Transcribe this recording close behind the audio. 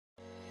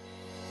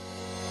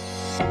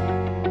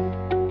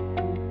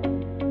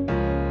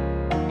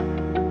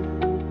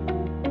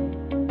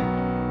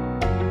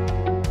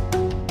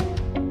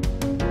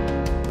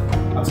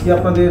আজকে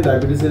আপনাদের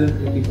ডায়াবেটিসের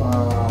একটি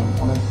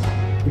অনেক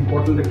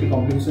ইম্পর্টেন্ট একটি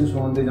কমপ্লিকেশন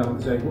সম্বন্ধে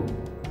জানতে চাইব।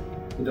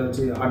 এটা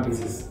হচ্ছে হার্ট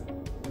ডিজিজ,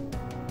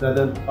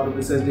 রাদার আরো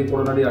প্রিসাইজলি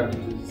কোরোনারি হার্ট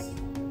ডিজিজ।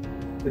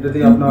 এটাতে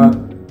আপনার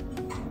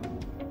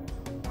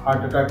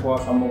হার্ট অ্যাটাক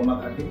হওয়ার সম্ভাবনা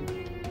থাকে।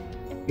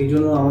 এই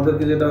জন্য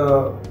আমাদেরকে যেটা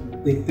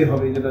দেখতে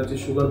হবে যেটা হচ্ছে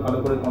সুগার ভালো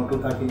করে কন্ট্রোল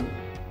থাকে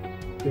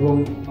এবং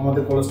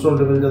আমাদের কোলেস্টেরল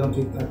লেভেল যেন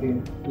ঠিক থাকে,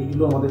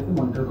 এইগুলো আমাদেরকে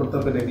মনিটর করতে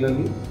হবে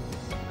রেগুলারলি।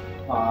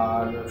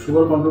 আর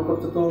সুগার কন্ট্রোল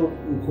করতে তো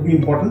খুবই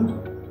ইম্পর্টেন্ট,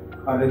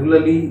 আর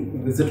রেগুলারলি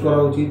ভিজিট করা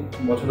উচিত,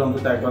 বছরে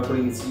অন্তত একবার করে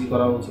ইসিজি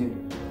করা উচিত,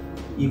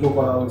 ইকো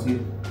করা উচিত,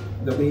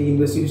 যাতে এই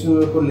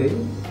ইনভেস্টিগেশনগুলো করলে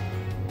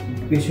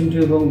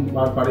পেশেন্টের এবং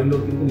বাড়ির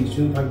লোক কিন্তু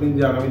নিশ্চয়ই থাকবেন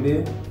যে আগামীতে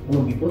কোনো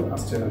বিপদ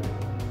আসছে না।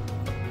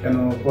 কেন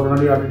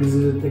করোনারি হার্ট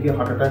ডিজিজের থেকে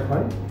হার্ট অ্যাটাক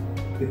হয়,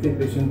 এতে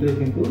পেশেন্টের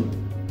কিন্তু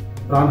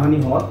প্রাণহানি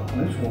হওয়ার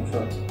অনেক সমস্যা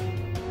আছে।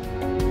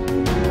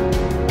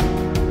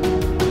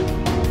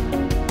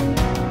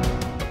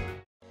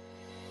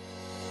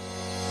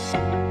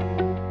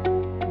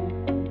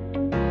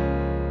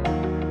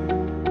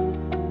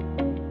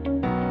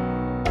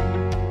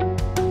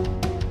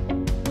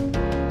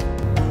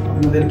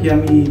 আপনাদেরকে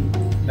আমি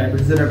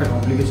ডায়াবেটিসের একটা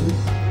কমপ্লিকেশন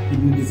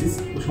কিডনি ডিজিজ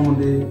ও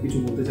সম্বন্ধে কিছু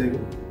বলতে চাইব।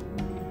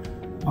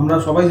 আমরা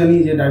সবাই জানি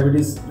যে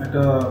ডায়াবেটিস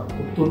একটা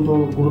অত্যন্ত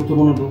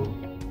গুরুত্বপূর্ণ রোগ,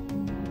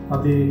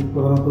 তাতে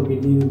প্রধানত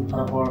কিডনি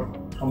খারাপ হওয়ার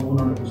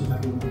সম্ভাবনা অনেক বেশি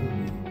থাকে যদি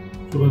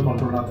সুগার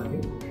কন্ট্রোল না থাকে।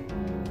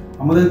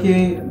 আমাদেরকে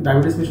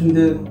ডায়াবেটিস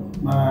পেশেন্টদের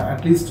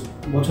অ্যাটলিস্ট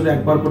বছরে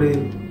একবার করে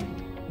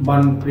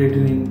বার্ন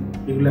ক্রিয়েটিনিন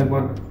এগুলো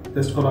একবার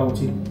টেস্ট করা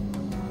উচিত।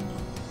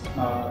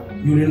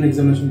 ইউরিন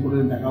এক্সামিনেশন করে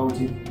দেখা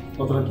উচিত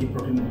কতটা কী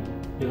প্রোটিন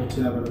বেরোচ্ছে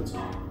না বেরোচ্ছে।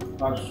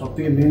 আর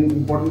সবথেকে মেন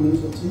ইম্পর্টেন্ট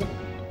জিনিস হচ্ছে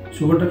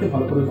সুগারটাকে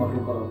ভালো করে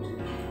কন্ট্রোল করা উচিত।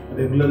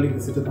 রেগুলারলি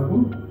ভিজিটে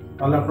থাকুন,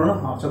 তাহলে আপনারা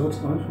আশা করছি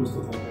অনেক সুস্থ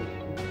থাকবেন।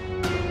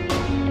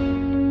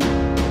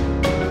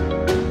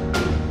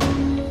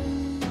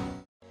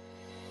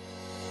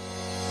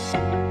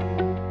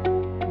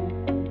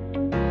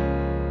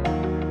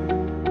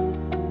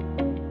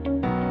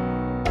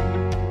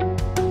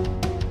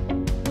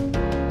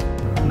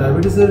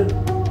 ডায়াবেটিসের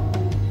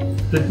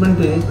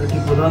ট্রিটমেন্টে একটি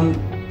প্রধান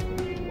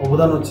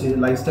অবদান হচ্ছে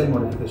লাইফস্টাইল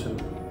মডিফিকেশন।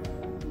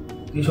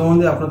 এই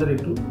সম্বন্ধে আপনাদের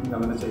একটু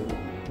জানাতে চাইব।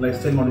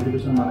 লাইফস্টাইল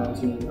মডিফিকেশন মানে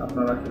হচ্ছে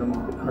আপনারা কীরকম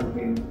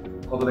থাকবেন,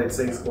 কতটা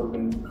এক্সারসাইজ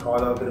করবেন, খাওয়া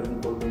দাওয়া কীরকম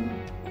করবেন,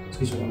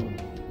 সেই সম্বন্ধে।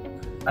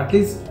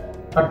 অ্যাটলিস্ট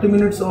 30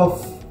 মিনিটস অফ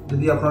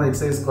যদি আপনারা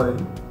এক্সারসাইজ করেন,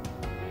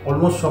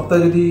 অলমোস্ট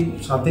সপ্তাহে যদি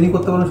 7 দিনই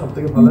করতে পারেন সব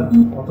থেকে ভালো,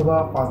 অথবা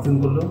 5 দিন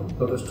করলেও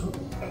যথেষ্ট।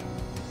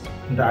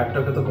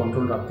 ডায়েটটাকে তো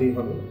কন্ট্রোল রাখতেই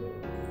হবে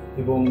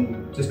এবং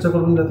চেষ্টা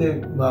করবেন যাতে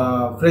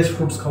ফ্রেশ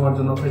ফুডস খাওয়ার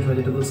জন্য, ফ্রেশ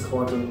ভেজিটেবলস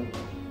খাওয়ার জন্য,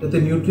 যাতে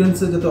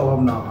নিউট্রিয়েন্টসের যাতে অভাব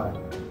না হয়,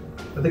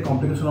 তাতে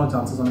কমপ্লিকেশন হওয়ার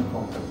চান্সেস অনেক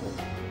কম থাকবে।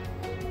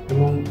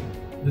 এবং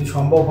যদি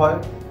সম্ভব হয়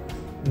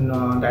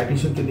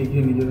ডায়েটিশিয়ানকে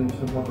দেখিয়ে নিজের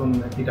মতন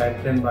একটি ডায়েট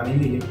প্ল্যান বানিয়ে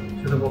নিলে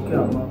সেটার পক্ষে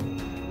আপনার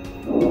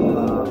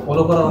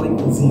ফলো করা অনেক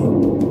ইজি হবে।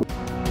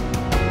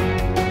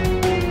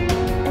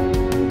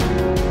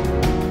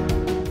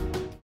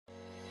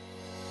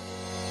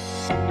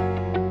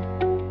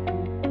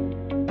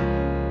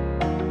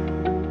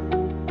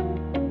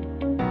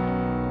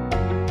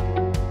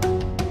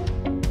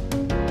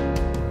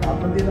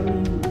 আপনাদের আমি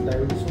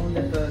ডায়াবেটিস সম্বন্ধে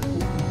একটা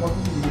খুব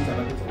ইম্পর্টেন্ট জিনিস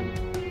জানাতে চাই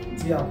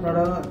যে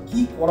আপনারা কী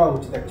করা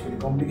উচিত অ্যাকচুয়ালি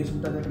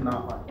কমপ্লিকেশনটা যাতে না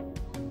হয়।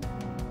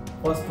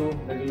 ফার্স্ট তো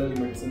রেগুলারলি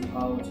মেডিসিন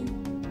খাওয়া উচিত।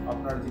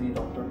 আপনার যিনি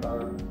ডক্টর তার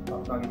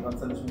আপনাকে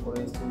কনসালটেশন করে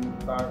এসেছেন,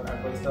 তার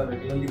অ্যাডভাইসটা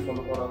রেগুলারলি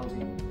ফলো করা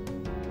উচিত।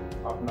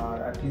 আপনার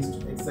অ্যাটলিস্ট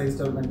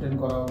এক্সারসাইজটা মেনটেন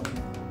করা উচিত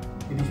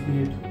 30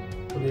 মিনিট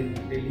করে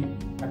ডেইলি,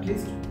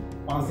 অ্যাটলিস্ট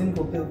 5 দিন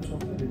করতে হবে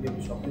সপ্তাহে। যদি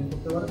আপনি সব দিন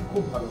করতে পারেন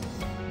খুব ভালো।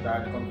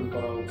 ডায়েট কন্ট্রোল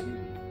করা উচিত।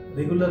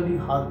 রেগুলারলি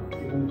হাত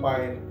এবং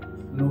পায়ের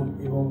নখ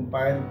এবং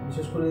পায়ের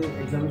বিশেষ করে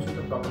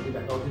এক্সামিনেশনটা প্রপারলি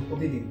দেখা উচিত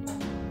প্রতিদিন,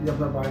 যে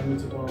আপনার পায়ের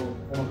নিচে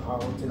কোনো ঘা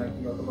হচ্ছে নাকি,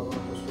 অথবা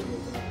কোনো কষ্ট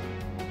হচ্ছে নাকি,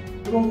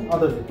 এবং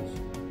আদার জিনিস।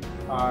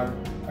 আর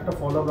একটা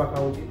ফলো আপ রাখা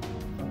উচিত।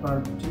 আপনার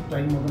ঠিক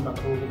টাইম মতন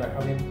ডাক্তারবাবুকে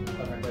দেখাবেন,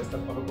 তার অ্যাডভাইসটা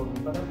ফলো করবেন,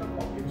 তাহলে আপনার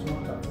কমপ্লিকেশন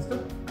হওয়ার চান্সেসটা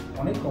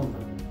অনেক কম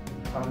থাকে।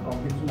 কারণ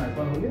কমপ্লিকেশন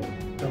একবার হলে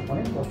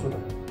অনেক কষ্ট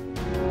থাকে।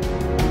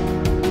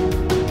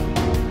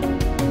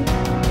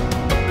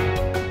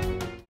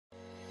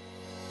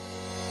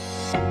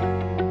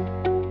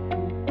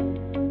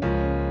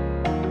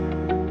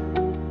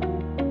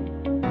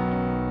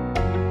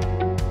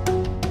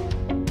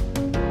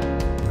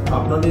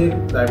 আপনাদের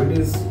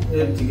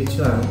ডায়াবেটিসের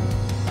চিকিৎসায়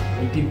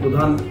একটি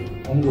প্রধান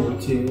অঙ্গ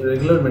হচ্ছে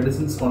রেগুলার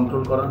মেডিসিনস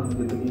কন্ট্রোল করা,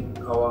 নিজে থেকে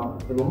খাওয়া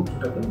এবং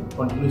সেটাকে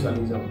কন্টিনিউ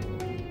চালিয়ে যাওয়া।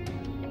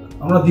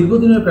 আমরা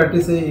দীর্ঘদিনের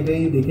প্র্যাকটিসে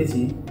এটাই দেখেছি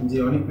যে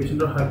অনেক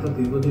পেশেন্টরা হয়তো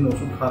দীর্ঘদিন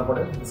ওষুধ খাওয়ার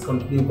পরে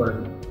ডিসকন্টিনিউ করেন,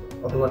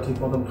 অথবা ঠিক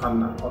মতন খান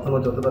না, অথবা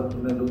যতটা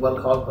দিনে 2বার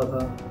খাওয়ার কথা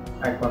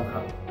 1বার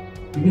খান,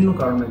 বিভিন্ন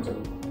কারণের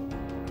জন্য।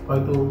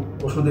 হয়তো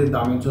ওষুধের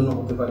দামের জন্য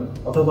হতে পারে,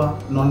 অথবা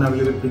নন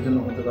অ্যাভেলেবিলিটির জন্য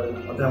হতে পারে,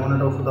 অথবা এমন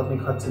একটা ওষুধ আপনি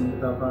খাচ্ছেন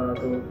যেটা আপনার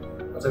হয়তো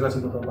কাছাকাছি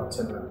কোথাও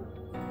পাচ্ছেন না,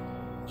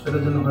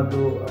 সেটার জন্য হয়তো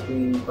আপনি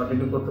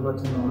কন্টিনিউ করতে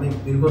পারছেন না, অনেক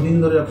দীর্ঘদিন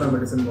ধরে আপনার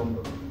মেডিসিন বন্ধ।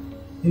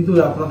 কিন্তু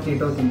আপনাকে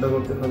এটাও চিন্তা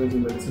করতে হবে যে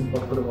মেডিসিন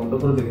ফট করে বন্ধ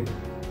করে দিলে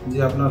যে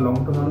আপনার লং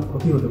টার্ম অনেক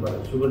ক্ষতি হতে পারে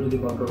সুগার যদি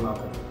কন্ট্রোল না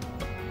থাকে।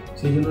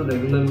 সেই জন্য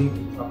রেগুলারলি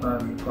আপনার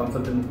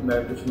কনসালটেন্ট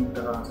ডায়েটিশিয়ান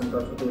যারা আছেন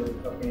তার সাথে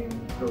আপনি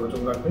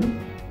যোগাযোগ রাখবেন,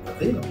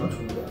 তাতেই আপনার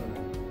সুবিধা হবে।